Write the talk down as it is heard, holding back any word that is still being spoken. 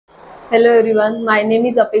Hello everyone, my name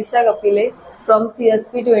is Apeksha Kapile from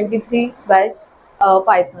CSP 23 batch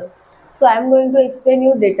Python. So I am going to explain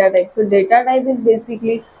you data type. So data type is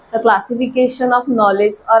basically the classification of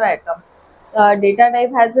knowledge or atom. Data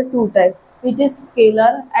type has a two type, which is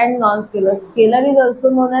scalar and non-scalar. Scalar is also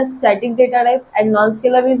known as static data type and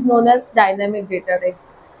non-scalar is known as dynamic data type.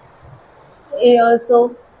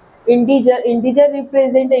 So integer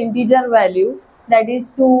represent an integer value, that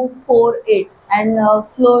is 2, 4, 8, and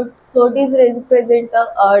float is represent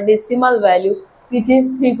a decimal value, which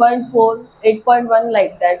is 3.4, 8.1,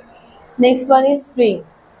 like that. Next one is string.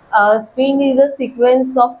 String is a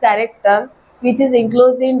sequence of character which is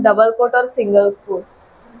enclosed in double quote or single quote.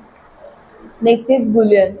 Next is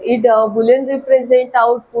boolean. Boolean represent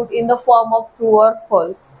output in the form of true or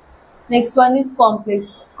false. Next one is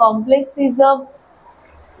complex. Complex is a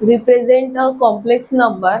represent a complex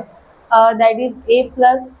number, that is a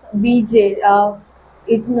plus bj.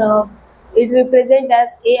 It uh, it represent as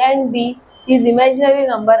a and b is imaginary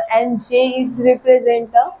number and j is represent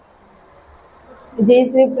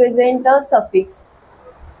a suffix.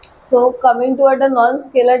 So coming toward the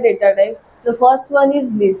non-scalar data type, the first one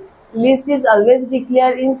is list. List is always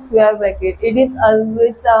declared in square bracket. It is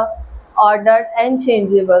always ordered and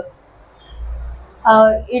changeable.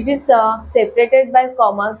 It is separated by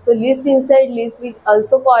commas. So list inside list, we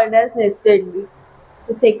also called as nested list.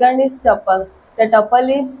 The second is tuple. The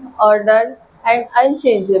tuple is ordered and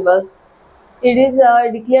unchangeable. It is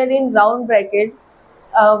declared in round bracket.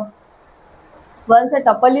 Uh, Once a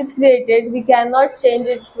tuple is created, we cannot change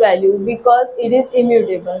its value because it is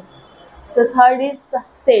immutable. So third is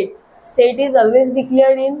set. Set is always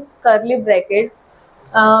declared in curly bracket,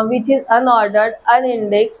 which is unordered,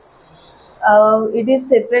 unindexed. It is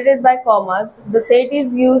separated by commas. The set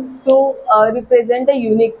is used to represent a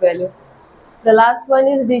unique value. The last one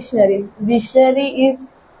is dictionary. Dictionary is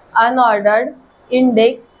unordered,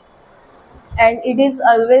 indexed, and it is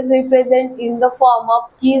always represent in the form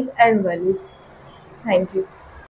of keys and values. Thank you.